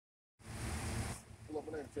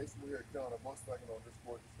Jason, we're here at Corolla Volkswagen on this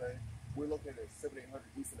gorgeous day. We're located at 7800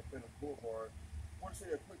 East Independence Boulevard. I want to show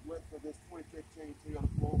you a quick glimpse of this 2015 Toyota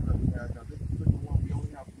Corolla that we have. Now, this particular one, we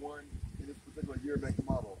only have one in this particular year, make, and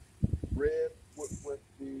model. Red with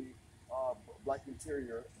the black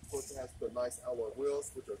interior. Of course, it has the nice alloy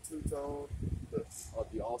wheels, which are two-tone.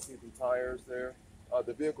 The all-season tires there.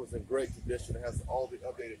 The vehicle is in great condition. It has all the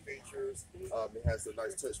updated features. It has a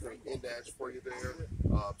nice touchscreen in-dash for you there.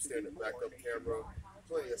 Standard backup camera.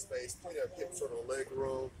 Plenty of space. Plenty of hip sort of leg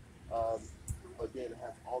room. Again, it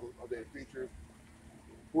has all the updated features.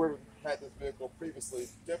 Whoever had this vehicle previously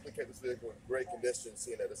definitely kept this vehicle in great condition,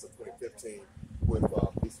 seeing that it's a 2015 with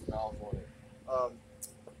decent miles on it.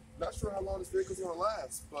 Not sure how long this vehicle is going to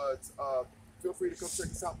last, but feel free to come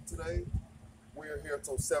check us out today. We're here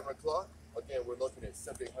until 7 o'clock. Again, we're looking at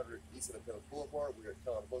 7800 East Independence Boulevard. We're at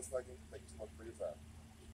Corolla Volkswagen. Thank you so much for your time.